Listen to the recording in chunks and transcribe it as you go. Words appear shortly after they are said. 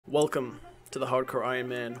Welcome to the Hardcore Iron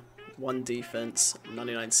Man 1 Defense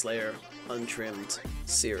 99 Slayer Untrimmed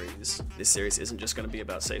series. This series isn't just going to be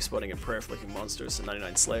about safe spotting and prayer flicking monsters in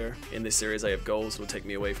 99 Slayer. In this series I have goals that will take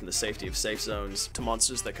me away from the safety of safe zones to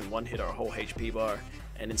monsters that can one hit our whole HP bar,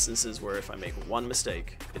 and instances where if I make one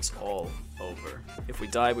mistake, it's all over. If we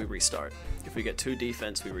die, we restart. If we get 2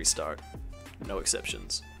 defense, we restart. No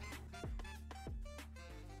exceptions.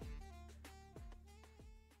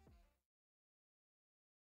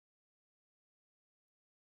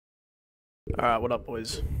 Alright, what up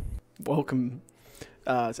boys? Welcome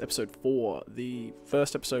to episode 4, the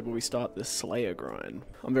first episode where we start the Slayer grind.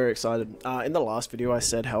 I'm very excited. In the last video I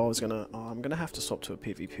said how I was gonna, I'm gonna have to swap to a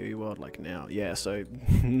PvP world like now. Yeah, so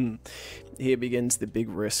here begins the big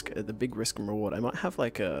risk and reward. I might have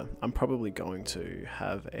like I'm probably going to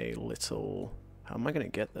have a little, how am I gonna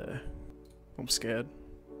get there? I'm scared.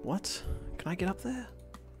 What? Can I get up there?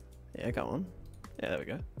 Yeah, go on. Yeah, there we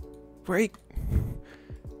go. Break!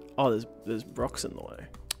 Oh, there's rocks in the way.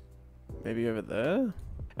 Maybe over there?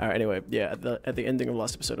 Alright, anyway, yeah, at the ending of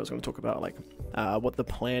last episode I was going to talk about like what the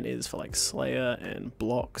plan is for like Slayer and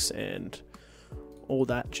blocks and all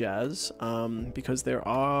that jazz, because there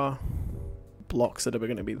are blocks that are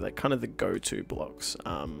going to be like kind of the go-to blocks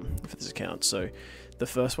for this account. So the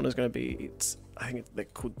first one is going to be, I think they're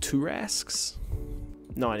called Turasks.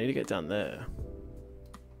 No, I need to get down there.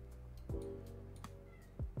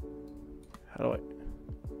 How do I...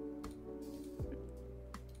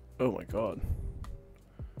 Oh my god.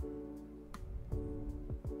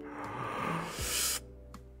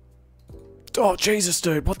 Oh Jesus,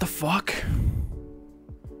 dude, what the fuck?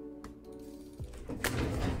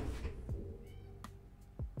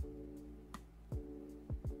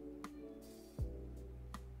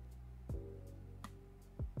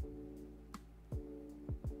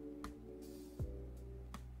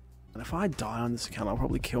 And if I die on this account, I'll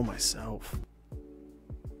probably kill myself.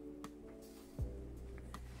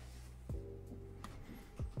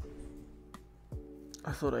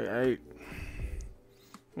 I thought I ate.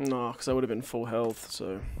 No, because I would have been full health,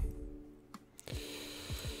 so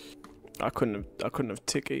I couldn't have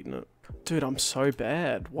tick eaten it. Dude, I'm so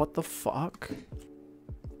bad. What the fuck?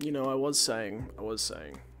 You know, I was saying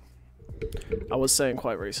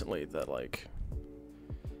quite recently that like,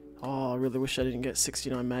 oh, I really wish I didn't get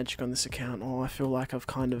 69 magic on this account. Oh, I feel like I've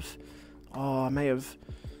kind of, I may have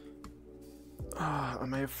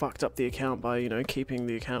fucked up the account by, you know, keeping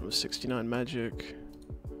the account with 69 magic.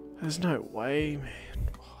 There's no way, man.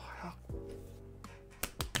 Oh,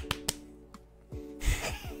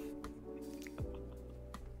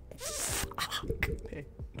 fuck, man.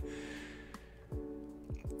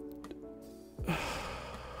 I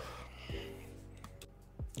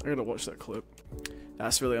gotta watch that clip.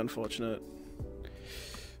 That's really unfortunate.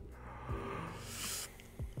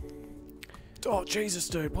 Oh, Jesus,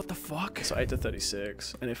 dude, what the fuck? So 8 to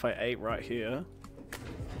 36, and if I ate right here,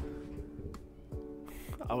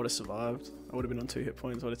 I would have survived. I would have been on 2 hit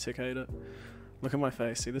points. I would have tick ate it. Look at my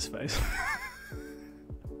face. See this face?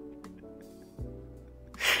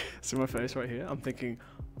 See my face right here? I'm thinking,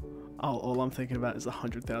 all I'm thinking about is the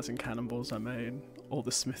 100,000 cannonballs I made. All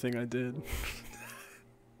the smithing I did.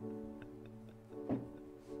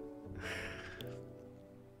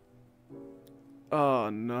 Oh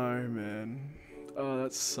no, man. Oh,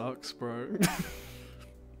 that sucks, bro.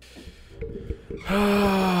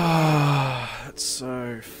 That's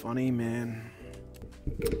so funny, man.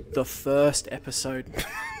 The first episode.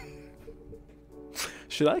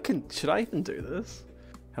 Should I even do this?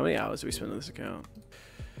 How many hours do we spend on this account?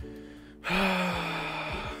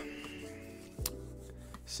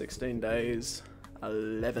 16 days,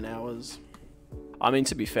 11 hours. I mean,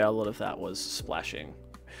 to be fair, a lot of that was splashing.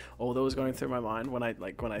 All that was going through my mind when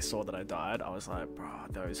I saw that I died, I was like, bro,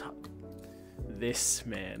 this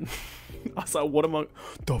man. I was like,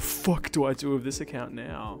 the fuck do I do with this account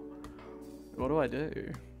now? What do I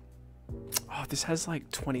do? Oh, this has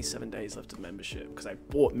like 27 days left of membership because I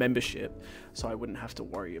bought membership so I wouldn't have to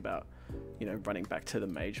worry about, you know, running back to the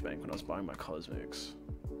mage bank when I was buying my cosmics.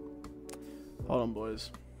 Hold on,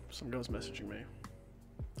 boys. Some girl's messaging me.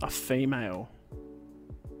 A female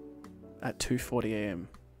at 2:40 AM.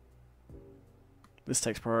 This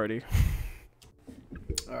takes priority.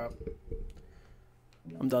 Alright.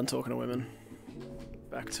 I'm done talking to women.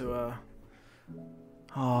 Back to,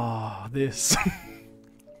 this.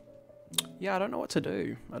 Yeah, I don't know what to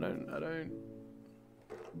do. I don't.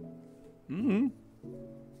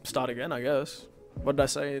 Start again, I guess. What did I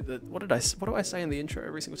say? What do I say in the intro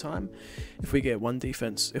every single time? If we get 1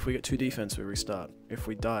 defense, if we get 2 defense, we restart. If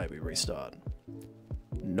we die, we restart.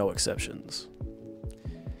 No exceptions.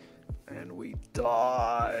 And we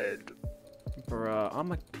died. Bruh,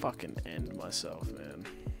 I'ma fucking end myself, man.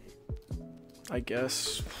 I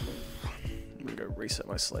guess I'm gonna go reset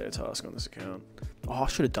my Slayer task on this account. Oh, I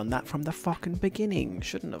should have done that from the fucking beginning,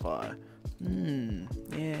 shouldn't have I?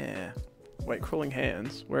 Yeah. Wait, crawling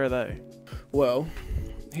hands? Where are they? Well,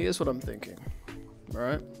 here's what I'm thinking,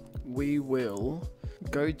 right? We will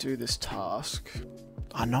go do this task.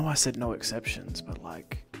 I know I said no exceptions, but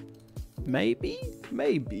like, maybe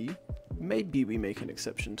we make an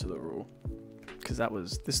exception to the rule. Because that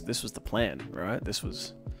was, this was the plan, right? This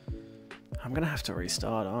was, I'm gonna have to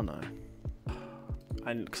restart, aren't I?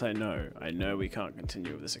 Because I know we can't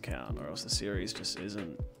continue with this account, or else the series just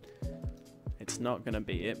isn't, it's not gonna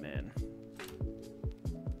be it, man.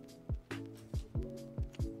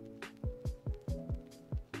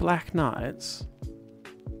 Black Knights?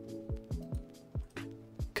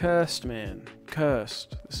 Cursed, man.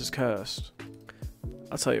 Cursed. This is cursed.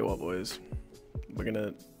 I'll tell you what, boys.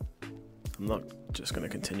 I'm not just gonna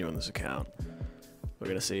continue on this account. We're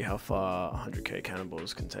gonna see how far 100k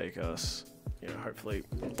cannonballs can take us. You know, hopefully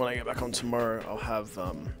when I get back on tomorrow, I'll have,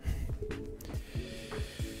 I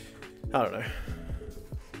don't know,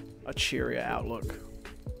 a cheerier outlook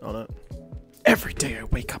on it. Every day I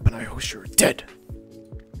wake up and I wish you were dead.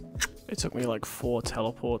 It took me like 4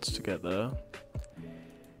 teleports to get there.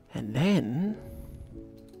 And then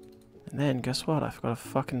guess what? I forgot a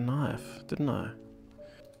fucking knife, didn't I?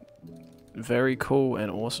 Very cool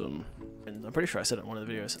and awesome. And I'm pretty sure I said it in one of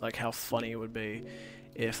the videos, like how funny it would be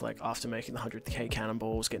if, like, after making the 100k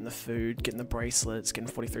cannonballs, getting the food, getting the bracelets, getting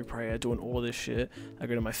 43 prayer, doing all of this shit, I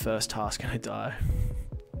go to my first task and I die.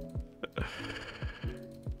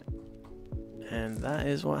 And that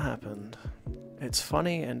is what happened. It's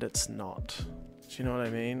funny and it's not. Do you know what I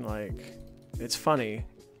mean? Like, it's funny,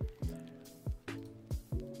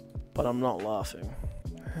 but I'm not laughing.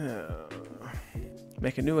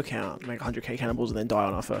 Make a new account, make 100k cannonballs, and then die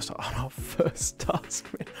on our first task,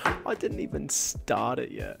 man. I didn't even start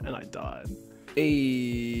it yet, and I died.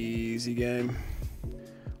 Easy game.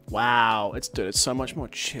 Wow, dude, it's so much more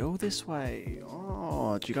chill this way.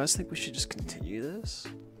 Oh, do you guys think we should just continue this?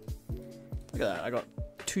 Look at that, I got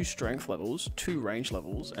 2 strength levels, 2 range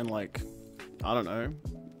levels, and like, I don't know,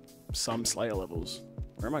 some Slayer levels.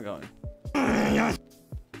 Where am I going?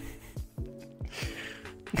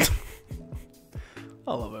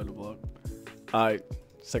 I love Overblock. Alright,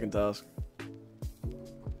 second task.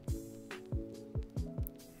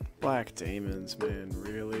 Black Demons, man,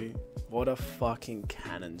 really? What a fucking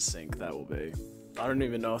cannon sink that will be. I don't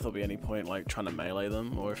even know if there'll be any point, like, trying to melee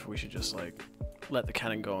them, or if we should just, like, let the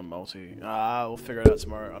cannon go on multi. We'll figure it out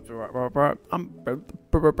tomorrow.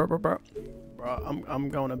 I'm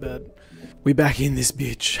going to bed. We back in this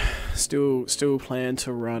bitch. Still plan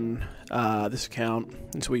to run this account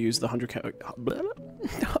until we use the 100k.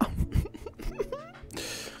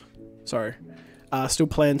 Sorry. Still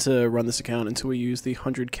plan to run this account until we use the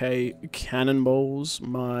 100k cannonballs.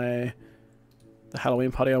 The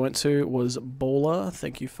Halloween party I went to was baller.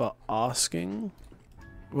 Thank you for asking.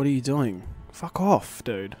 What are you doing? Fuck off,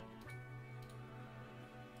 dude.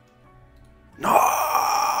 No!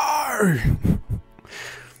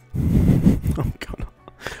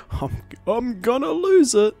 I'm gonna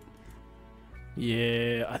lose it.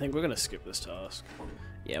 Yeah, I think we're gonna skip this task.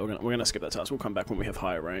 Yeah, we're gonna skip that task. We'll come back when we have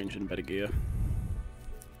higher range and better gear.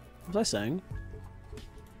 What was I saying?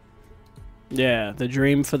 Yeah, the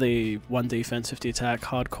dream for the 1 defense, 50 attack,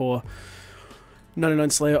 hardcore, 99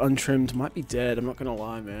 Slayer untrimmed might be dead. I'm not gonna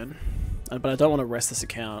lie, man. But I don't want to rest this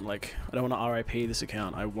account. Like, I don't want to RIP this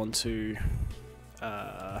account. I want to.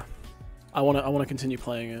 I want to continue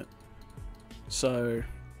playing it. So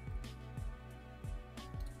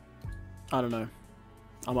I don't know.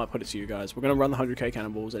 I might put it to you guys. We're gonna run the 100k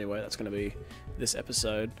cannonballs anyway. That's gonna be this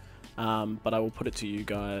episode. But I will put it to you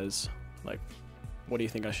guys. Like, what do you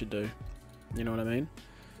think I should do? You know what I mean?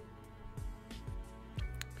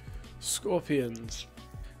 Scorpions.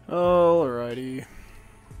 Alrighty.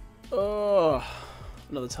 Oh,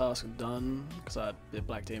 another task done. Because the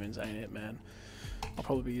Black Demons ain't it, man. I'll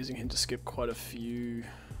probably be using him to skip quite a few.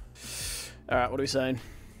 Alright, what are we saying?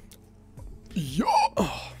 Yo!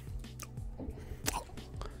 Oh.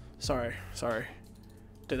 Sorry.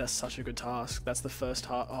 Dude, that's such a good task. That's the first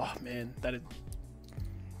task. Oh, man.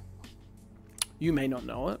 You may not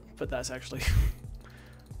know it, but that's actually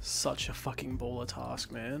such a fucking baller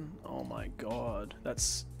task, man. Oh my god.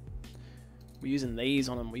 We're using these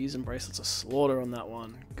on them. We're using Bracelets of Slaughter on that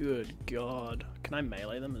one. Good god. Can I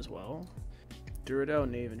melee them as well? Duradel,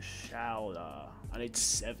 Neve, and Shoulder. I need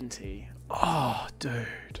 70. Oh,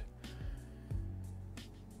 dude.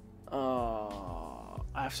 Oh,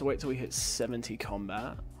 I have to wait till we hit 70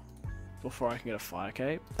 combat before I can get a fire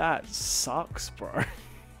cape. That sucks, bro.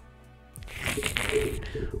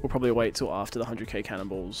 We'll probably wait till after the 100k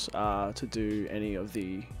cannonballs to do any of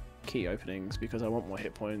the key openings because I want more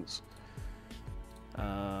hit points.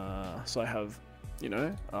 So I have, you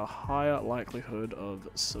know, a higher likelihood of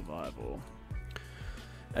survival.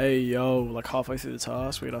 Hey yo, like halfway through the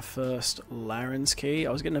task, we got our first Laren's key.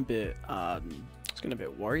 I was getting a bit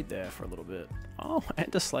worried there for a little bit. Oh,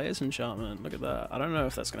 and the Slayer's enchantment. Look at that. I don't know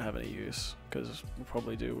if that's gonna have any use because we'll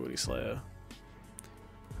probably do Woody Slayer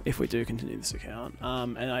if we do continue this account.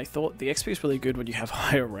 And I thought the XP is really good when you have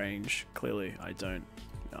higher range. Clearly, I don't.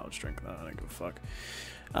 I'll just drink that. I don't give a fuck.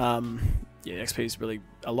 Yeah, XP is really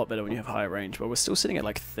a lot better when you have higher range, but we're still sitting at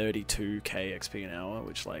like 32k XP an hour,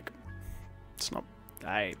 which like it's not.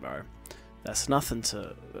 Hey, bro, that's nothing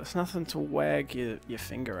to wag your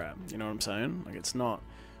finger at. You know what I'm saying? Like it's not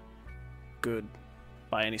good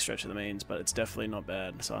by any stretch of the means, but it's definitely not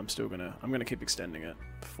bad. So I'm gonna keep extending it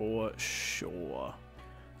for sure.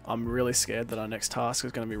 I'm really scared that our next task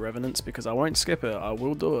is gonna be Revenants because I won't skip it. I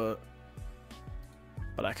will do it,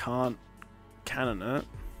 but I can't cannon it.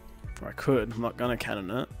 Or I could. I'm not gonna cannon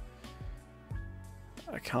it.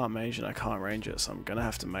 I can't mage it. I can't range it, so I'm gonna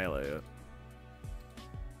have to melee it.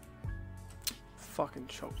 Fucking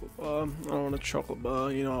chocolate bar. I don't want a chocolate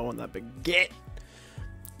bar. You know I want that baguette.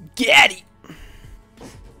 Get it!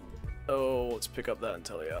 Oh, let's pick up that and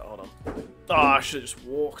tell you. Hold on. Oh, I should have just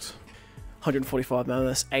walked. 145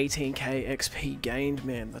 mammoths, 18k XP gained.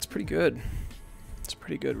 Man, that's pretty good. It's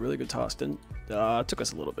pretty good. Really good task. It took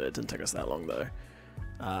us a little bit. It didn't take us that long though.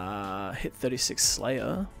 Hit 36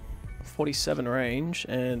 Slayer, 47 range,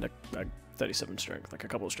 and a 37 strength. Like a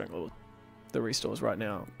couple of strength levels. The restores right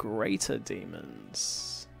now. Greater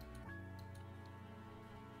demons.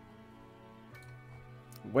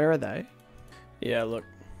 Where are they? Yeah, look.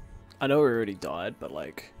 I know we already died, but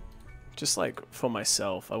like, just like for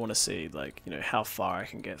myself, I want to see like, you know, how far I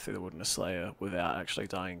can get through the Wilderness Slayer without actually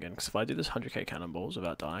dying again. Because if I do this 100k cannonballs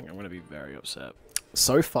without dying, I'm going to be very upset.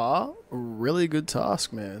 So far, really good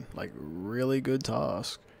task, man. Like, really good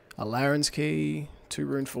task. A Laren's key, 2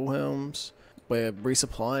 rune full helms. We're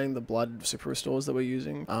resupplying the blood super restores that we're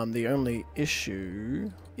using. The only issue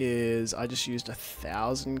is I just used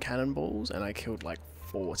 1,000 cannonballs and I killed like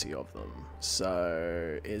 40 of them.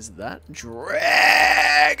 So is that dragons?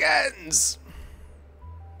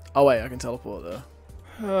 Oh wait, I can teleport there.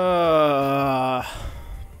 I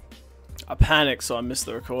panicked, so I missed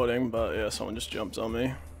the recording, but yeah, someone just jumped on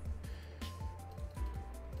me.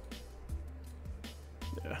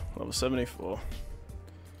 Yeah, level 74.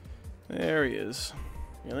 There he is.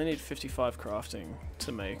 You only need 55 crafting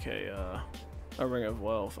to make a ring of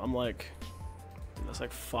wealth. I'm like, that's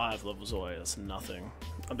like 5 levels away. That's nothing.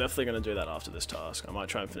 I'm definitely gonna do that after this task. I might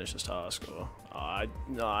try and finish this task, or I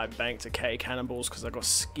banked a K cannonballs because I got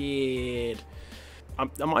scared.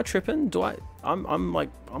 Am I tripping? I'm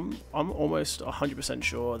almost 100%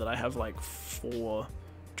 sure that I have like 4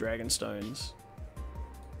 dragon stones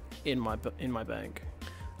in my bank.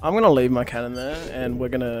 I'm gonna leave my cannon there, and we're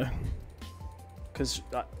gonna, cause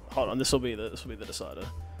hold on, this will be the decider.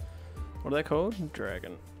 What are they called?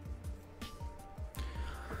 Dragon.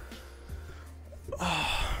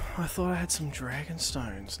 Oh, I thought I had some dragon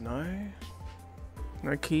stones. No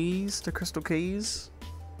keys, the crystal keys.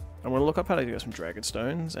 I'm gonna look up how to get some dragon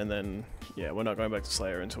stones, and then yeah, we're not going back to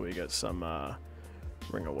Slayer until we get some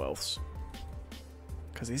ring of wealths.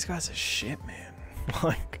 Cause these guys are shit, man.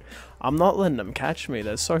 Like, I'm not letting them catch me.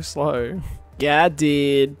 They're so slow. Yeah, I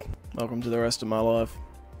did. Welcome to the rest of my life.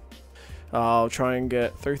 I'll try and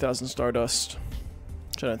get 3,000 Stardust,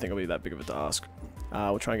 which I don't think will be that big of a task.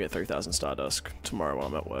 We'll try and get 3,000 Stardust tomorrow while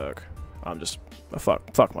I'm at work. I'm just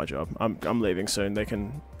fuck my job. I'm leaving soon. They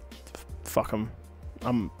can fuck them.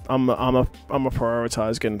 I'm a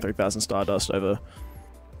prioritize getting 3,000 Stardust over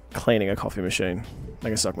cleaning a coffee machine. They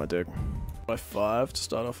can suck my dick. By 5 to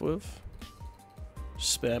start off with.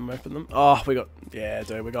 Spam open them. Oh, we got, yeah,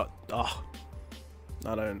 dude, we got, oh,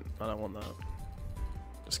 I don't want that.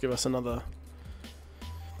 Just give us another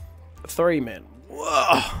 3, man.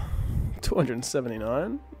 Whoa,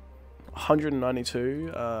 279,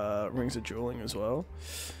 192 rings of dueling as well.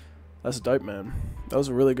 That's dope, man. That was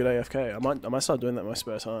a really good AFK. I might start doing that in my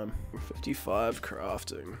spare time. 55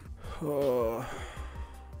 crafting. Oh.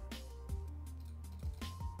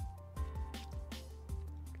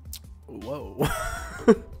 Whoa.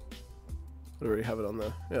 I already have it on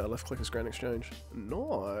there. Yeah, left click is Grand Exchange.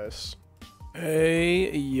 Nice.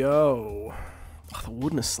 Hey, yo. Oh, the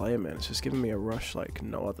Wilderness Slayer, man. It's just giving me a rush like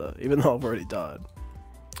no other, even though I've already died.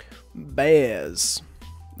 Bears.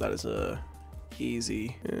 That is a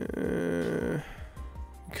Easy.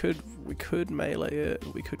 We could melee it,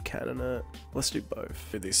 we could cannon it. Let's do both.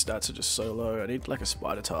 Dude, these stats are just so low. I need like a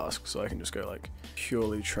spider task so I can just go like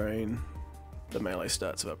purely train the melee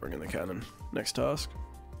stats without bringing the cannon. Next task.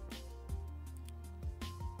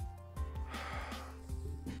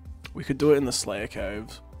 We could do it in the Slayer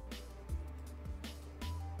Caves.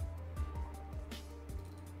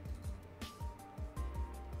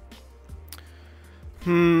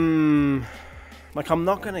 Like, I'm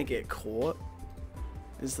not gonna get caught,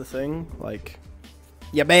 is the thing. Like,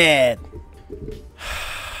 you're bad.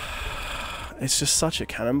 It's just such a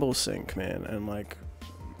cannonball sink, man. And like,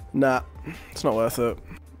 nah, it's not worth it.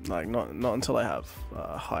 Like, not until I have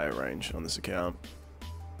higher range on this account.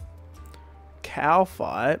 Cow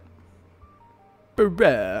fight.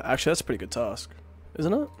 Actually, that's a pretty good task,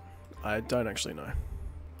 isn't it? I don't actually know.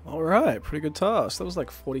 Alright, pretty good task. That was like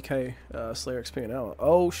 40k Slayer XP an hour.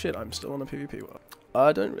 Oh shit, I'm still on a PvP one.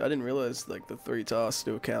 I didn't realize like the 3 tasks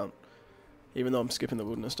do count, even though I'm skipping the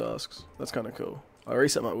wilderness tasks. That's kind of cool. I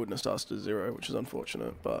reset my wilderness task to 0, which is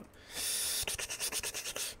unfortunate, but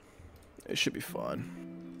it should be fine.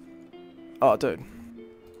 Oh, dude,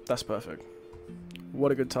 that's perfect.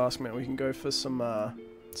 What a good task, man. We can go for some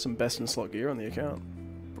best in slot gear on the account,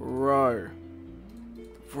 bro.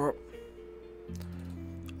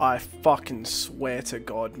 I fucking swear to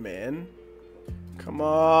God, man. Come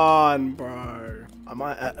on, bro. I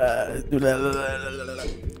might.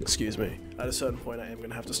 Excuse me. At a certain point, I am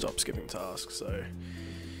gonna have to stop skipping tasks. So,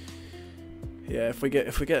 yeah, if we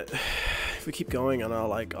keep going and our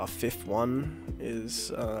 5th one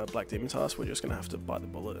is Black Demon task, we're just gonna have to bite the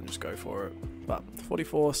bullet and just go for it. But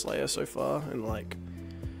 44 Slayer so far, and like,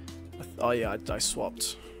 oh yeah, I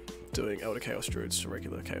swapped doing Elder Chaos Druids to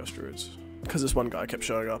regular Chaos Druids. Because this one guy kept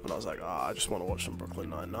showing up and I was like, I just want to watch some Brooklyn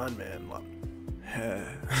Nine-Nine, man. Like,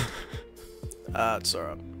 it's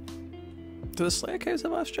alright. Do the Slayer Caves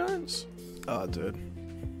have Ice Giants? Oh, dude.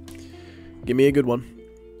 Give me a good one.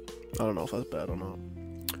 I don't know if that's bad or not.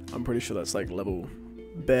 I'm pretty sure that's like level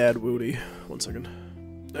bad wildy. 1 second.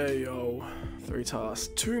 Hey, yo. 3 tasks.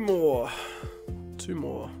 2 more. 2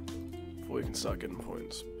 more. Before we can start getting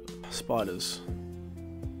points. Spiders.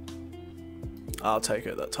 I'll take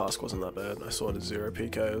it, that task wasn't that bad. I sorted 0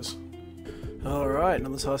 PKs. Alright,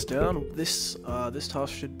 another task down. This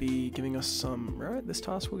task should be giving us some, right? This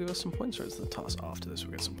task will give us some points, or is the task after this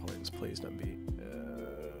we'll get some points? Please don't be...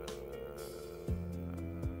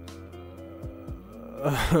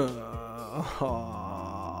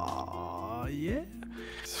 yeah?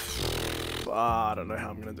 I don't know how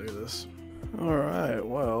I'm gonna do this. Alright,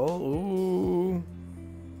 well, ooh...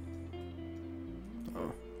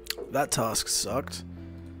 That task sucked.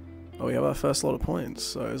 Oh, we have our first lot of points,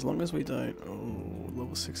 so as long as we don't... Oh,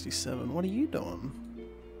 level 67. What are you doing?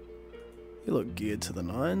 You look geared to the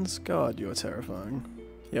 9s. God, you're terrifying.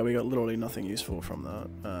 Yeah, we got literally nothing useful from that,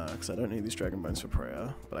 because I don't need these Dragon Bones for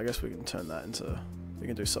prayer. But I guess we can turn that into... We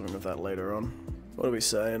can do something with that later on. What are we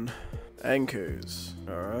saying? Ankus.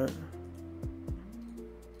 Alright.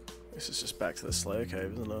 This is just back to the Slayer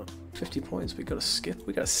Cave, isn't it? 50 points, we got a skip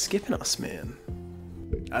in us, man.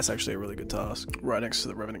 That's actually a really good task. Right next to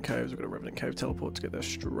the Revenant Caves, we've got a Revenant Cave teleport to get there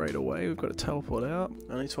straight away. We've got to teleport out.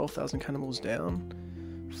 Only 12,000 cannibals down.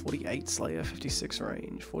 48 Slayer, 56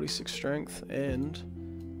 range, 46 strength, and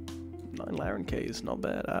 9 Laren keys. Not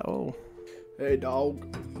bad at all. Hey, dog.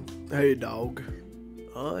 Hey, dog.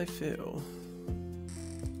 I feel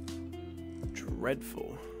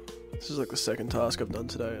dreadful. This is like the 2nd task I've done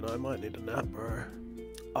today, and I might need a nap, bro.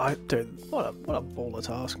 Dude, what a baller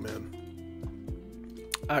task, man.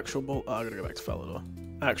 Actual ball. Oh, I gotta go back to Falador.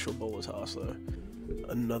 Actual baller task though.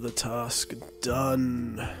 Another task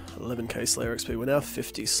done. 11k Slayer XP. We're now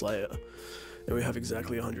 50 Slayer, and we have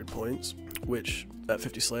exactly 100 points. Which at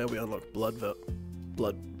 50 Slayer we unlock blood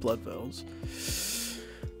velds.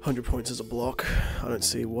 100 points is a block. I don't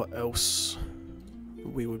see what else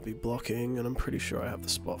we would be blocking, and I'm pretty sure I have the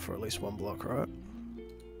spot for at least 1 block, right?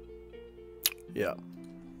 Yeah.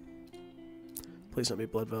 Please don't be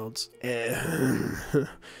blood velds.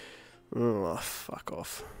 Oh, fuck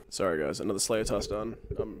off. Sorry guys, another Slayer task done.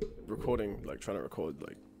 I'm recording, like trying to record,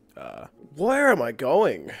 like, where am I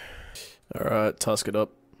going? Alright, task it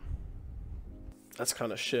up. That's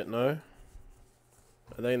kind of shit, no?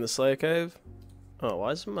 Are they in the Slayer Cave? Oh,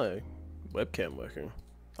 why isn't my webcam working?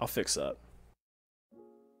 I'll fix that.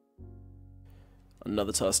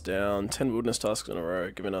 Another task down, 10 wilderness tasks in a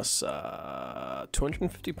row, giving us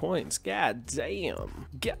 250 points. God damn.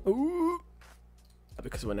 Ooh.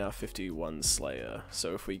 Because we're now 51 Slayer.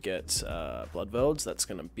 So if we get Blood Velds, that's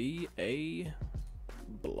going to be a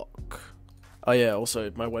block. Oh yeah,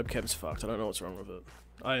 also my webcam's fucked. I don't know what's wrong with it.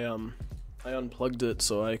 I unplugged it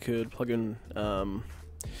so I could plug in one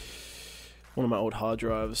of my old hard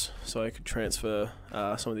drives so I could transfer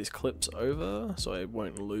some of these clips over so I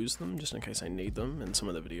won't lose them just in case I need them in some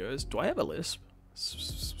of the videos. Do I have a lisp?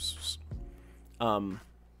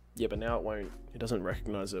 Yeah, but now it doesn't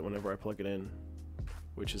recognize it whenever I plug it in,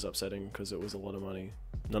 which is upsetting because it was a lot of money.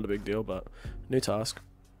 Not a big deal, but new task.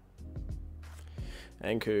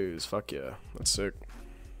 Ankus, fuck yeah, that's sick.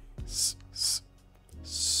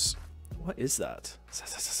 What is that?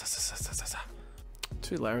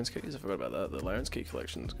 2 Larynx keys, I forgot about that. The Larynx key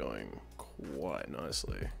collection is going quite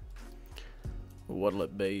nicely. What'll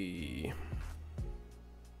it be?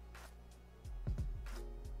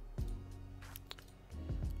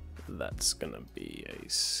 That's gonna be a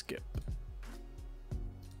skip.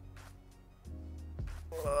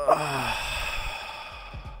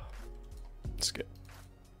 Skip.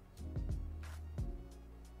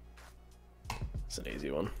 It's an easy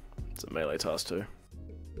one. It's a melee task too.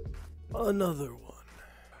 Another one.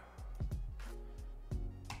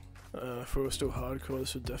 If we were still hardcore,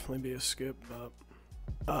 this would definitely be a skip,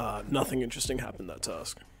 but nothing interesting happened that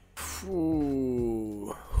task.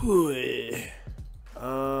 Ooh.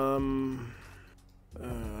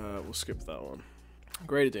 We'll skip that one.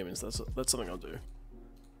 Greater demons, that's something I'll do.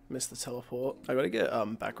 Missed the teleport. I gotta get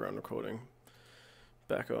background recording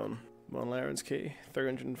back on. 1 Larynx key,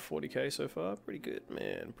 340k so far. Pretty good,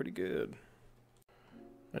 man. Pretty good.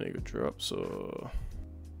 Any good drops or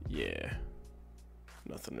yeah,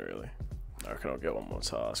 nothing really. I reckon I'll get one more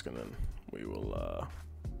task and then we will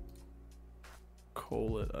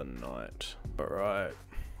call it a night. Alright,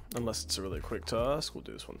 unless it's a really quick task, we'll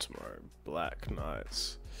do this one tomorrow. Black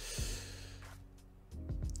Knights.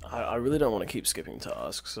 I really don't want to keep skipping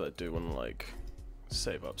tasks. I do want to like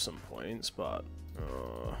save up some points, but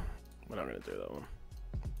we're not going to do that one.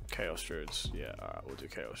 Chaos Druids, yeah, alright, we'll do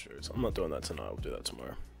Chaos Druids. I'm not doing that tonight, we'll do that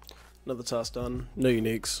tomorrow. Another task done, no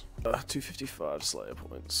uniques. 255 Slayer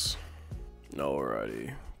points. Alrighty,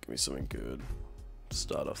 give me something good.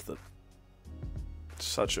 Start off the...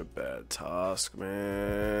 Such a bad task,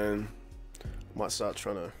 man. Might start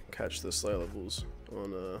trying to catch the Slayer levels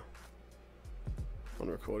on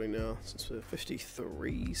recording now. Since we're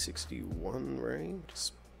 53, 61 range,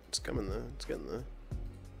 it's coming there, it's getting there.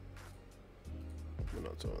 We're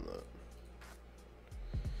not doing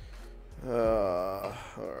that.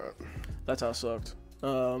 Alright. That task sucked.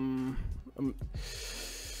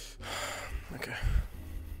 Okay.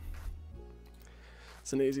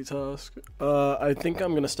 It's an easy task. I think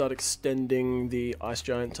I'm gonna start extending the Ice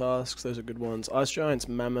Giant tasks. Those are good ones. Ice Giants,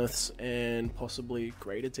 Mammoths, and possibly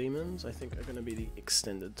Greater Demons, I think are gonna be the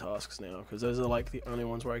extended tasks now, because those are like the only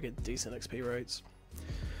ones where I get decent XP rates.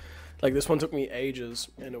 Like this one took me ages,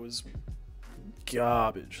 and it was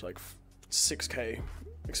garbage, like 6k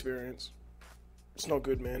experience. It's not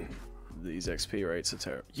good, man. These XP rates are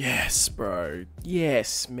terrible. Yes, bro.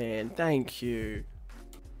 Yes, man. Thank you.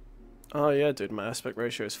 Oh yeah, dude, my aspect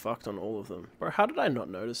ratio is fucked on all of them. Bro, how did I not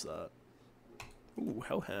notice that? Ooh,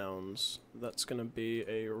 Hellhounds. That's gonna be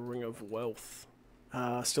a Ring of Wealth.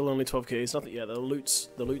 Still only 12 keys. Nothing. Yeah, the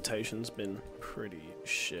lootation's been pretty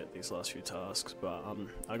shit these last few tasks, but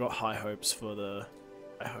I got high hopes to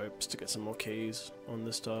get some more keys on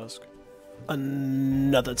this task.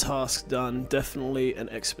 Another task done. Definitely an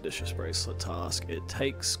Expeditious Bracelet task. It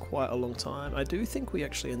takes quite a long time. I do think we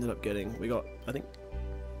actually ended up getting. I think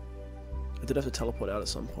I did have to teleport out at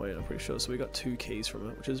some point. I'm pretty sure. So we got 2 keys from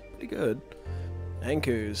it, which is pretty good.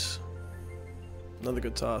 Ankus. Another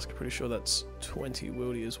good task. Pretty sure that's 20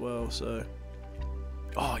 wildy as well, so...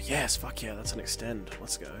 Oh, yes! Fuck yeah, that's an extend.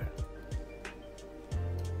 Let's go.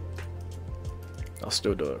 I'll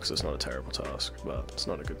still do it, because it's not a terrible task, but it's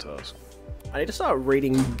not a good task. I need to start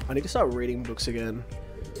reading books again.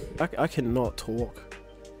 I cannot talk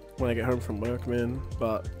when I get home from work, man.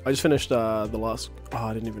 But I just finished the last... Oh,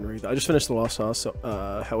 I didn't even read that. I just finished the last task,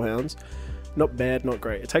 Hellhounds. Not bad, not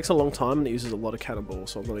great. It takes a long time and it uses a lot of cannonball,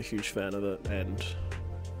 so I'm not a huge fan of it, and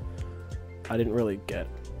I didn't really get...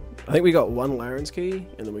 I think we got 1 Larynx key,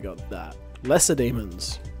 and then we got that. Lesser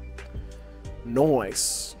Demons.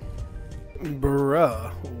 Nice.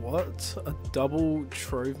 Bruh, what? A double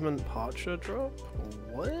Trovement Parcher drop?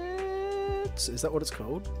 What? Is that what it's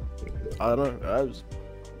called? I don't know.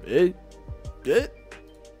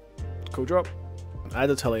 Cool drop. I had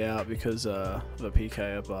to tell you out because of a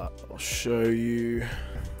PK, but I'll show you.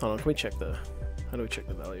 Hold on, can we check how do we check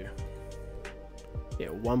the value? Yeah,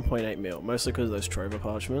 1.8 mil, mostly because of those Trover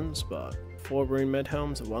parchments, but 4 Rune Med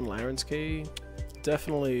Helms, 1 Larynx key,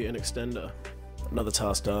 definitely an extender. Another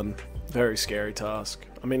task done. Very scary task.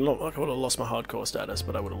 I mean, look, like I would have lost my hardcore status,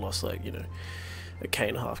 but I would have lost, like, you know, a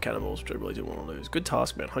K.5 cannibals, which I really didn't want to lose. Good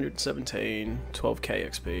task, man. 117, 12k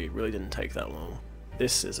XP. Really didn't take that long.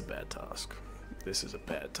 This is a bad task. This is a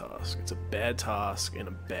bad task. It's a bad task in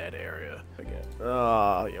a bad area. Again.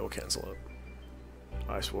 Ah, yeah, we'll cancel it.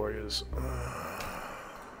 Ice Warriors.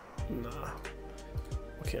 Nah.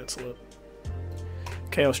 We'll cancel it.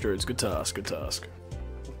 Chaos Druids. Good task. Good task.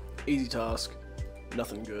 Easy task.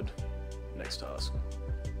 Nothing good. Next task.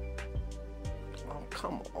 Oh,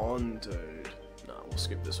 come on, dude. Nah, we'll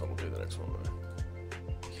skip this one. We'll do the next one, though.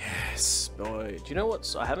 Yes, boy. Do you know what?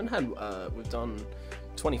 So I haven't had, we've done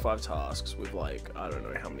 25 tasks with, like, I don't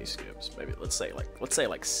know how many skips. Maybe, let's say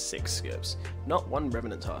like 6 skips. Not one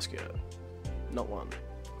Revenant task yet. Not one.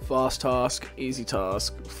 Fast task, easy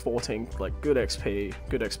task, 14, like, good XP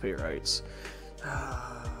rates.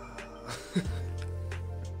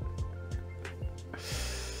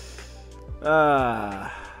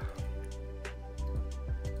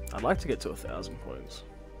 I'd like to get to 1,000 points.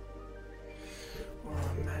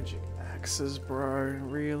 Oh, magic axes, bro.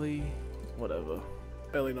 Really? Whatever.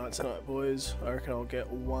 Early night tonight, boys. I reckon I'll get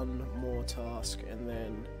one more task and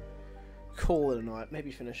then call it a night.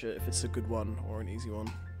 Maybe finish it if it's a good one or an easy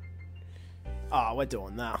one. Ah, we're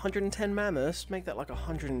doing that. 110 mammoths. Make that like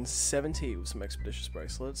 170 with some expeditious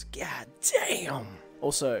bracelets. God damn.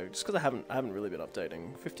 Also, just because I haven't really been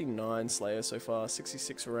updating. 59 Slayer so far,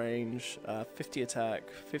 66 range, 50 attack,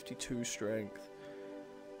 52 strength.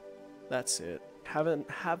 That's it.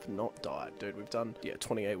 Have not died, dude. We've done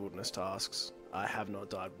 28 wilderness tasks. I have not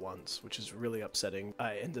died once, which is really upsetting.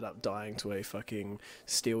 I ended up dying to a fucking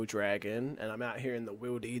steel dragon, and I'm out here in the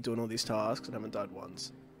wildy doing all these tasks and haven't died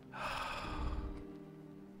once.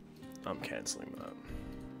 I'm cancelling that.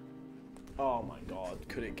 Oh my god,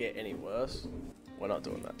 could it get any worse? We're not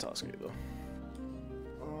doing that task either.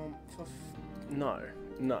 No,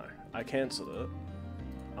 I cancelled it.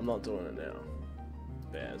 I'm not doing it now.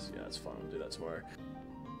 Bears, yeah, that's fine, we'll do that tomorrow.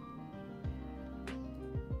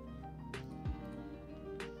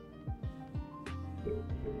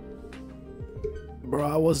 Bro,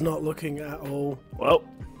 I was not looking at all. Well,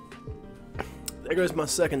 there goes my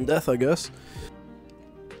second death, I guess.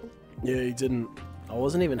 Yeah, he didn't. I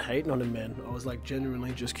wasn't even hating on him, man. I was like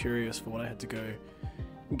genuinely just curious for what I had to go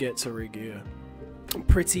get to re-gear.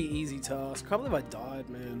 Pretty easy task. Can't believe I died,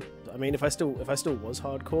 man. I mean, if I still was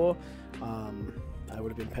hardcore, I would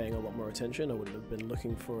have been paying a lot more attention. I wouldn't have been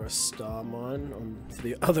looking for a star mine on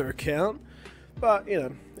the other account. But you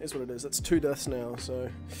know, it's what it is. That's 2 deaths now, so.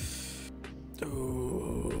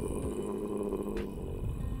 Ooh.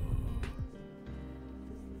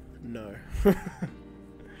 No.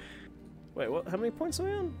 Wait, what? How many points are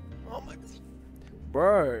we on? Oh my god.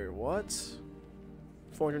 Bro, what?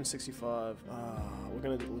 465.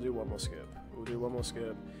 We'll do one more skip. We'll do one more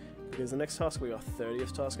skip. Because the next task will be our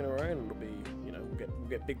 30th task in a row, and it'll be, you know, we'll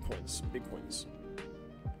get big points. Big points.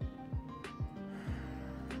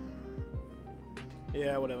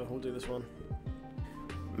 Yeah, whatever, we'll do this one.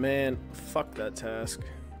 Man, fuck that task.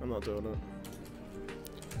 I'm not doing it.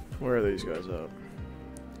 Where are these guys at?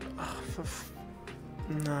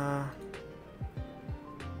 Nah.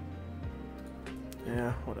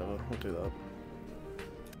 Yeah, whatever, we'll do that.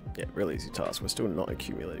 Yeah, really easy task. We're still not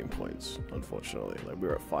accumulating points, unfortunately. Like, we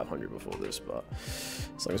were at 500 before this, but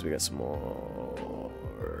as long as we get some more...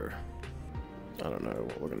 I don't know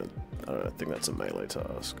what we're gonna... I don't know, I think that's a melee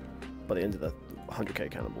task. By the end of the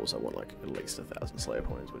 100k cannibals, I want like at least 1,000 Slayer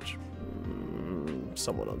points, which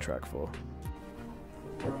somewhat on track for.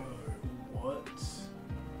 Bro, what?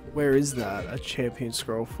 Where is that? A champion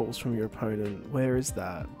scroll falls from your opponent. Where is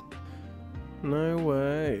that? No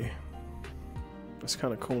way. That's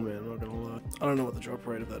kind of cool, man. I'm not gonna lie. I don't know what the drop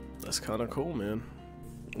rate of that. That's kind of cool, man.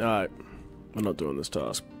 Alright, we're not doing this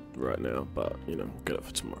task right now, but you know, we'll get it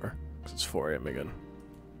for tomorrow. 'Cause it's 4 AM again.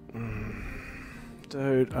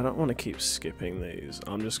 Dude, I don't want to keep skipping these.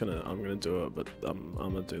 I'm gonna do it, but I'm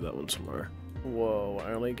gonna do that one tomorrow. Whoa,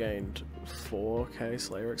 I only gained 4k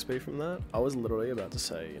Slayer XP from that. I was literally about to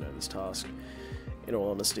say, you know, this task, in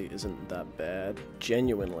all honesty, isn't that bad.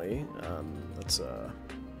 Genuinely, that's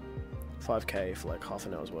 5k for like half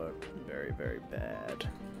an hour's work. Very, very bad.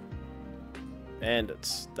 And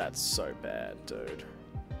that's so bad, dude.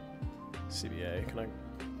 CBA, can I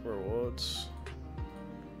rewards?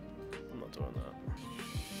 I'm not doing that.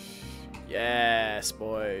 Yes,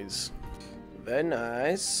 boys. Very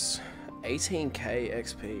nice. 18k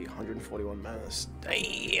XP, 141 mana.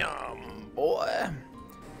 Damn, boy.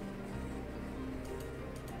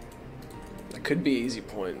 That could be easy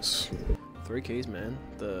points. 3 keys, man.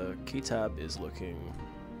 The key tab is looking...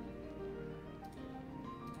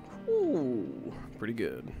 Ooh. Ooh, pretty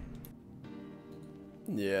good.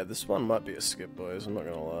 Yeah, this one might be a skip, boys, I'm not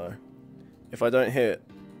gonna lie. If I don't hit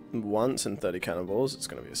once in 30 cannonballs, it's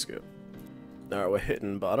gonna be a skip. Alright, we're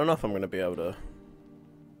hitting, but I don't know if I'm gonna be able to...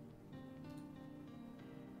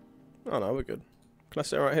 Oh no, we're good. Can I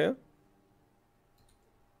stay right here?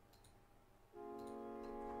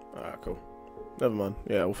 Alright, cool. Never mind.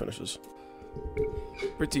 Yeah, we'll finish this.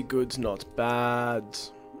 Pretty good's not bad.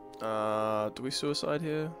 Do we suicide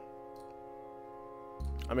here?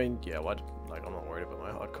 I mean, yeah, what? Like, I'm not worried about my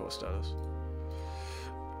hardcore status.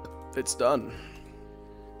 It's done.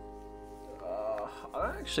 I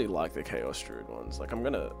don't actually like the Chaos Druid ones. Like, I'm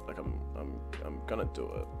gonna do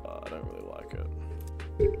it, but I don't really like it.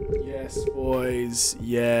 Yes, boys.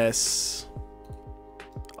 Yes.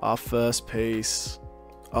 Our first piece.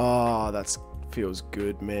 Oh, that feels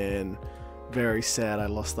good, man. Very sad I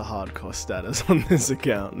lost the hardcore status on this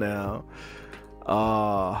account now.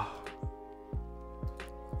 Ah.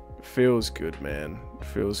 Feels good, man.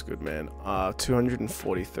 Feels good, man.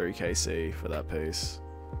 243 KC for that piece.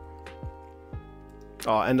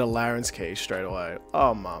 Oh, and a Laren's key straight away.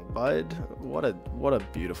 Oh my bud. What a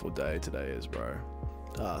beautiful day today is, bro.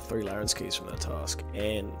 3 Laren's keys from that task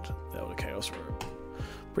and the Elder Chaos Robe.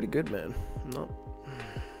 Pretty good, man.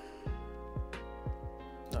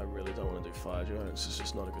 I really don't want to do Fire Giants. It's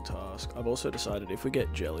just not a good task. I've also decided if we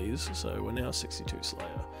get jellies, so we're now 62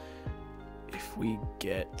 Slayer. If we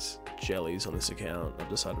get jellies on this account, I've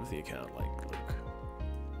decided with the account, like, look,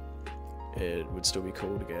 it would still be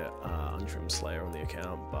cool to get Untrimmed Slayer on the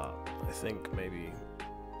account, but I think maybe,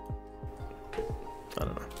 I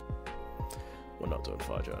don't know, we're not doing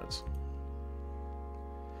Fire Giants.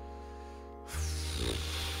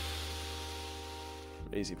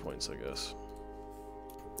 Easy points, I guess.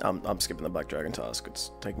 I'm skipping the Black Dragon task.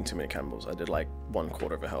 It's taking too many cannibals. I did like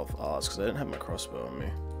 1/4 of a health R's because I didn't have my crossbow on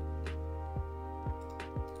me.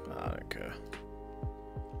 I don't care.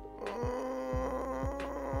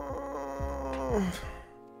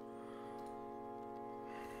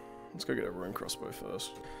 Let's go get a rune crossbow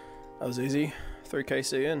first. That was easy. 3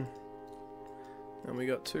 KC in. And we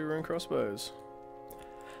got 2 rune crossbows.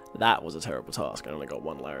 That was a terrible task. I only got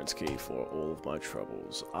 1 Laren's key for all of my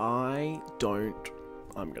troubles.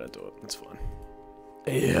 I'm gonna do it. It's fine.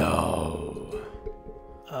 Yo.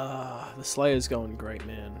 The Slayer's going great,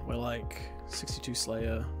 man. We're like 62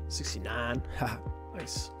 Slayer, 69. Haha,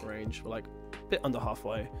 nice range. We're like a bit under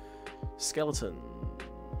halfway. Skeletons.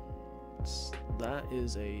 That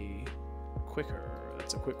is a quicker.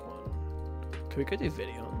 That's a quick one. Can we go do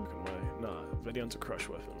Vidion? Nah, Vidion's a crush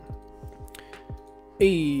weapon.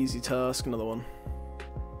 Easy task, another one.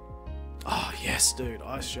 Oh, yes, dude.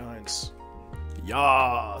 Ice Giants.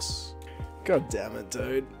 Yas! God damn it,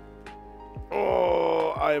 dude.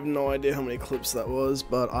 Oh, I have no idea how many clips that was,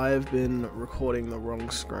 but I have been recording the wrong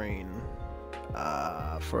screen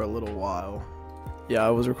for a little while. Yeah, I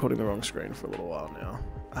was recording the wrong screen for a little while now.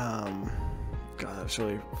 God, that's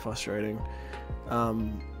really frustrating.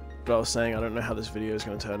 But I was saying I don't know how this video is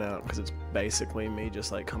going to turn out because it's basically me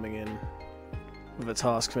just like coming in with a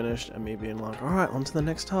task finished and me being like, alright, on to the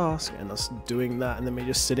next task, and us doing that, and then me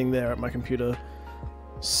just sitting there at my computer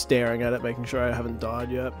staring at it, making sure I haven't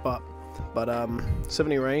died yet. But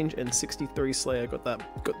 70 range and 63 Slayer, got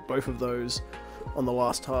both of those on the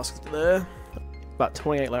last task there. About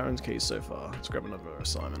 28 Laren's keys so far. Let's grab another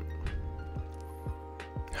assignment.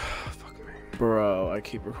 Fuck me. Bro, I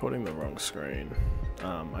keep recording the wrong screen.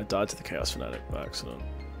 I died to the Chaos Fanatic by accident.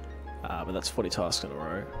 But that's 40 tasks in a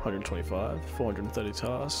row. 125, 430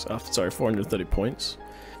 tasks. 430 points.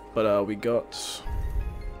 But we got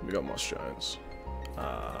Moss Giants.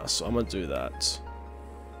 So I'm gonna do that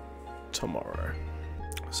tomorrow.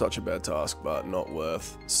 Such a bad task, but not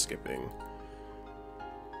worth skipping.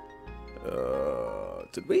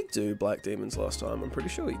 Did we do Black Demons last time? I'm pretty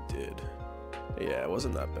sure we did. Yeah, it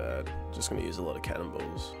wasn't that bad. Just gonna use a lot of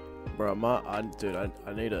cannonballs. Bro, dude,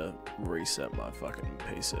 I need to reset my fucking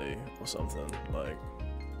PC or something. Like,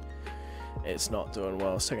 it's not doing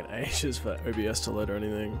well. It's taking ages for OBS to load or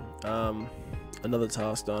anything. Another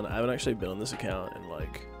task done. I haven't actually been on this account in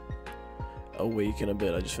like a week and a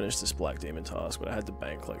bit. I just finished this Black Demon task, but I had to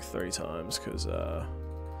bank like 3 times because there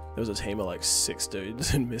was a team of like 6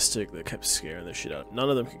 dudes in Mystic that kept scaring the shit out. None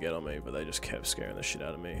of them could get on me, but they just kept scaring the shit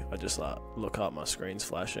out of me. I just like look up, my screen's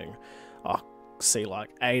flashing. I see like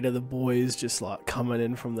 8 of the boys just like coming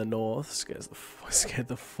in from the north. Scared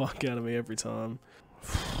the fuck out of me every time.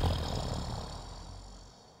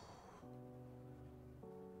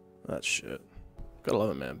 That shit. Gotta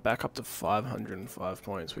love it, man. Back up to 505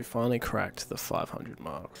 points. We finally cracked the 500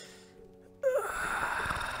 mark.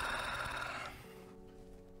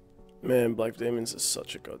 Man, Black Demons is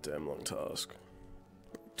such a goddamn long task.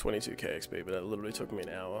 22k XP, but it literally took me an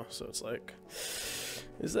hour, so it's like,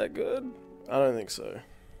 is that good? I don't think so.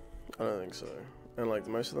 I don't think so. And like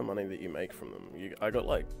most of the money that you make from them, I got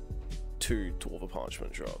like 2 Dwarven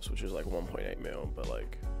Parchment drops, which is like 1.8 mil, but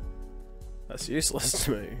like, that's useless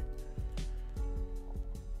to me.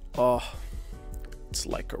 Oh, it's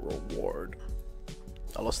like a reward.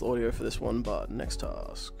 I lost the audio for this one, but next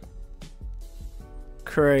task.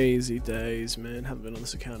 Crazy days, man. Haven't been on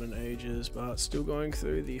this account in ages, but still going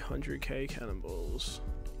through the 100k cannonballs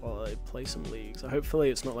while I play some leagues. Hopefully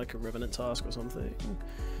it's not like a Revenant task or something.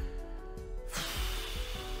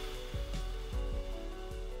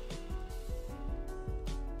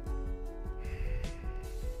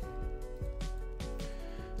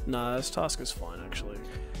 Nah, this task is fine actually.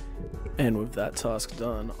 And with that task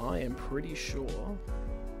done, I am pretty sure,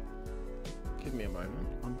 give me a moment,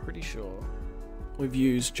 I'm pretty sure we've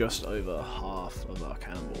used just over half of our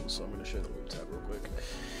cannonballs, so I'm going to show the loot tab real quick.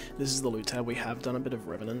 This is the loot tab. We have done a bit of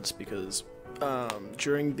Revenants because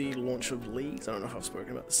during the launch of Leagues, I don't know if I've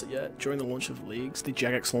spoken about this yet, during the launch of Leagues, the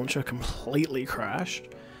Jagex launcher completely crashed.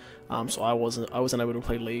 So I wasn't able to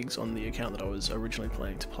play Leagues on the account that I was originally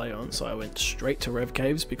planning to play on, so I went straight to Rev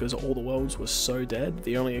Caves because all the worlds were so dead.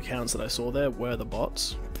 The only accounts that I saw there were the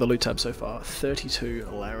bots. The loot tab so far, 32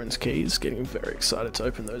 Laren's keys, getting very excited to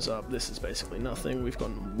open those up. This is basically nothing. We've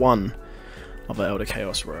gotten 1 of the Elder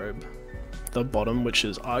Chaos robe. The bottom, which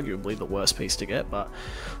is arguably the worst piece to get, but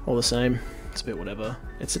all the same, it's a bit whatever.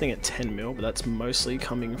 It's sitting at 10 mil, but that's mostly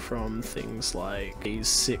coming from things like these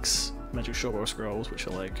 6 Magic Shortbow Scrolls, which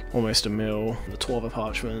are like almost a mil, the 12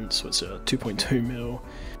 Parchments, which are 2.2 mil,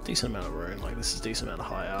 decent amount of rune, like this is a decent amount of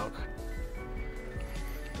high alch.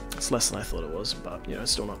 It's less than I thought it was, but you know,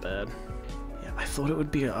 it's still not bad. Yeah, I thought it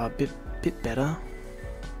would be a bit better,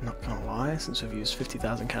 not gonna lie, since we've used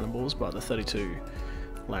 50,000 cannonballs, but the 32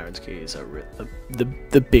 Laren's keys are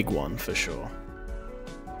the big one for sure.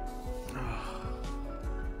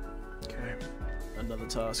 Okay, another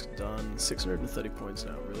task done. 630 points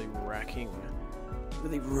now. Really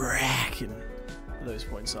racking those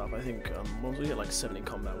points up. I think once we get like 70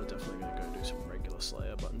 combat, we're definitely gonna go do some regular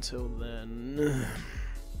Slayer. But until then,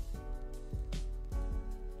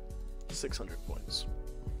 600 points.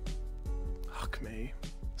 Fuck me.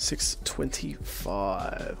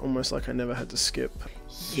 625. Almost like I never had to skip.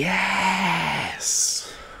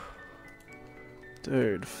 Yes!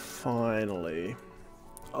 Dude, finally.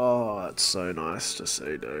 Oh, it's so nice to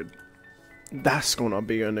see, dude. That's gonna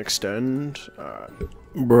be an extend.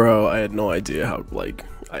 Bro, I had no idea how, like,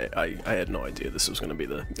 I had no idea this was gonna be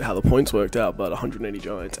how the points worked out, but 180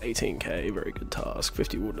 giants, 18k, very good task.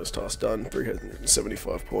 50 wilderness task done,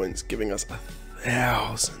 375 points, giving us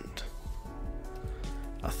 1,000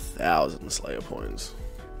 Slayer points.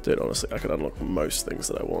 Dude, honestly, I could unlock most things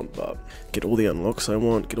that I want, but get all the unlocks I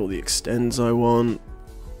want, get all the extends I want.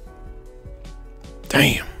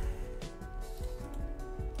 Damn.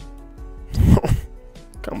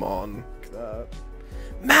 Come on. Look at that.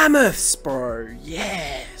 Mammoths, bro.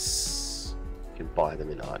 Yes. You can buy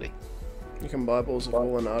them in Artie. You can buy balls of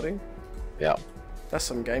wool in Artie? Yeah. That's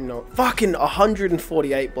some game knowledge. Fucking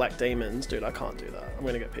 148 black demons. Dude, I can't do that. I'm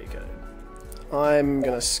gonna get PK'd. I'm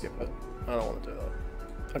gonna skip it. I don't want to do that.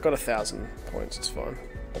 I got 1,000 points, it's fine.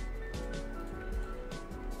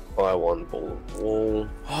 Buy 1 ball of wool.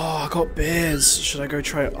 Oh, I got bears. Should I go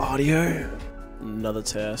try audio? Another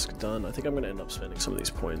task done. I think I'm gonna end up spending some of these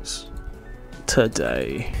points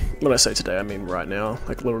today. When I say today, I mean right now.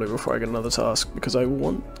 Like literally before I get another task, because I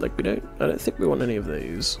want, like, I don't think we want any of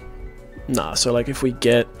these. Nah, so like if we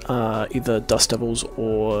get either Dust Devils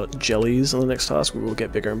or Jellies on the next task, we will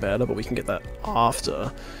get bigger and better, but we can get that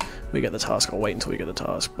after we get the task. I'll wait until we get the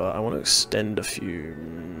task, but I want to extend a few.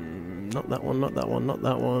 Not that one, not that one, not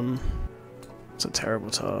that one. It's a terrible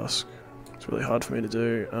task. It's really hard for me to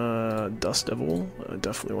do. Dust Devil, I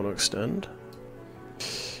definitely want to extend.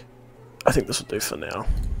 I think this will do for now.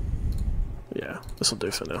 Yeah, this will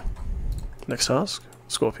do for now. Next task,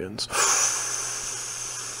 Scorpions.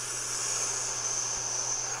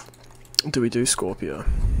 Do we do Scorpio?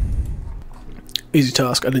 Easy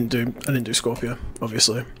task. I didn't do Scorpio,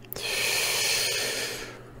 obviously.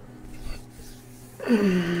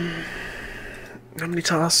 How many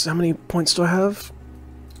tasks? How many points do I have?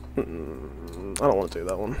 I don't want to do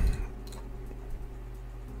that one.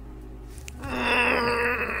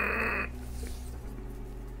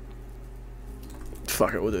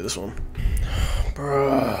 Fuck it, we'll do this one.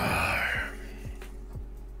 Bruh.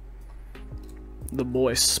 The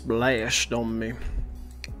boy splashed on me.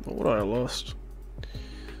 What would I have lost?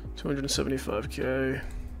 275k.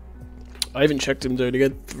 I even checked him, dude. He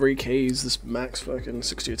got 3 keys. This max fucking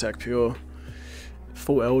 60 attack pure.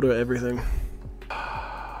 Full elder, everything.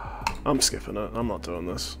 I'm skipping it. I'm not doing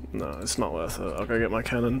this. No, it's not worth it. I'll go get my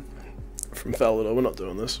cannon from Falador. We're not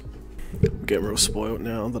doing this. I'm getting real spoiled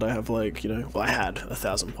now that I have, like, you know, well, I had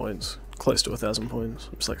 1,000 points. Close to 1,000 points.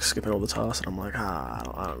 I'm just like skipping all the tasks and I'm like, I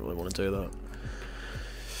don't really want to do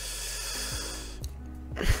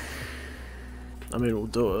that. I mean, we'll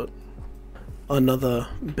do it. Another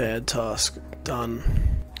bad task done.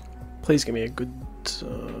 Please give me a good,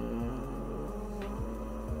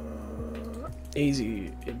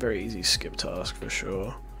 easy, very easy skip task for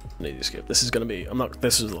sure. An easy skip. This is gonna be.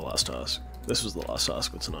 This is the last task. This was the last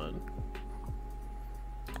task for tonight.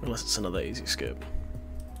 Unless it's another easy skip.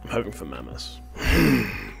 I'm hoping for Mammoth.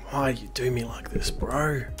 Why do you do me like this,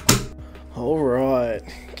 bro? Alright,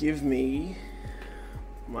 give me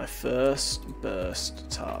my first burst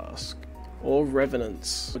task. Or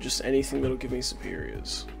Revenants, or just anything that'll give me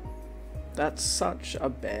superiors. That's such a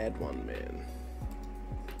bad one, man.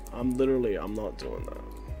 I'm not doing that.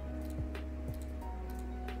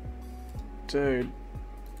 Dude.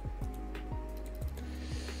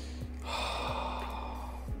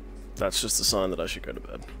 That's just a sign that I should go to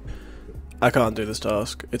bed. I can't do this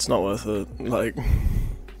task. It's not worth it. Like,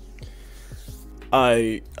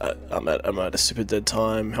 I'm at a super dead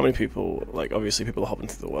time. How many people? Like, obviously people are hopping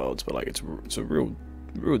through the worlds, but like it's a real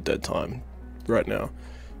dead time right now.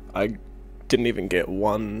 I didn't even get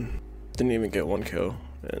one kill,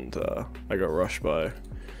 and I got rushed by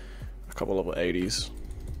a couple level 80s.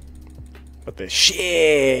 But they're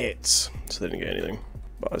shit, so they didn't get anything.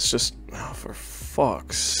 But it's just, oh, for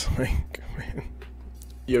fuck's sake, man.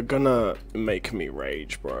 You're gonna make me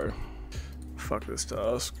rage, bro. Fuck this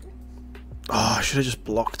task. Oh, I should have just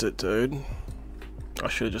blocked it, dude. I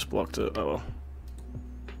should have just blocked it. Oh well.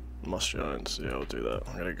 Must Giants. Yeah, I'll do that.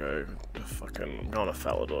 I'm gonna go to I'm going to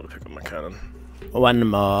Falador to pick up my cannon. One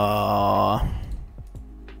more.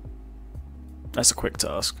 That's a quick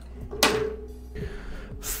task.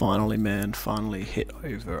 Finally, man, finally hit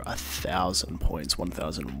over 1,000 points,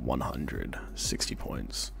 1,160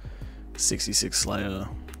 points, 66 Slayer,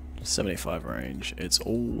 75 range. It's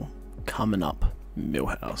all coming up,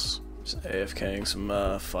 Millhouse. Just AFKing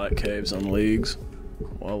some fight caves on leagues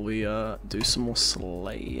while we do some more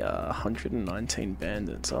Slayer. 119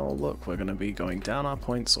 bandits. Oh look, we're gonna be going down our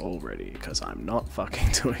points already because I'm not fucking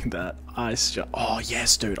doing that. Oh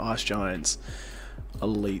yes, dude, Ice Giants.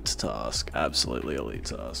 Elite task, absolutely elite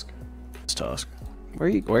task. This task. Where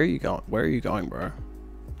are you going? Where are you going, bro?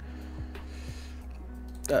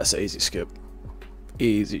 That's an easy skip.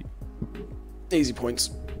 Easy points.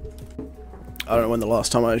 I don't know when the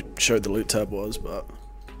last time I showed the loot tab was, but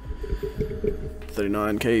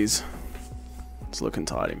 39 keys. It's looking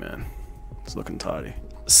tidy, man. It's looking tidy.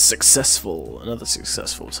 Successful, another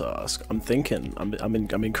successful task. I'm thinking, I've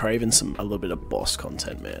been craving a little bit of boss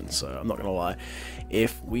content, man. So I'm not gonna lie.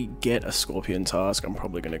 If we get a Scorpion task, I'm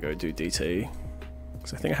probably gonna go do DT,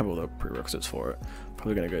 because I think I have all the prerequisites for it.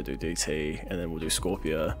 Probably gonna go do DT, and then we'll do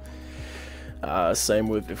Scorpio. Same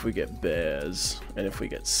with if we get bears, and if we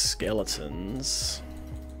get skeletons,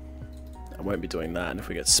 I won't be doing that. And if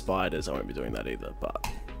we get spiders, I won't be doing that either. But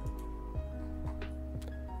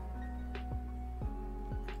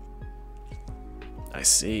I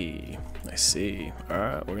see.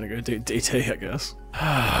 Alright, we're gonna go do DT, I guess.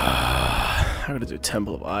 I'm gonna do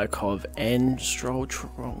Temple of Ikov and Troll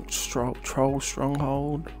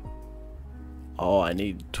Stronghold. Oh, I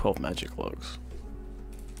need 12 magic logs.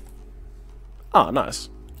 Oh, nice.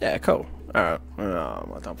 Yeah, cool. Alright.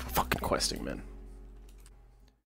 I'm fucking questing, man.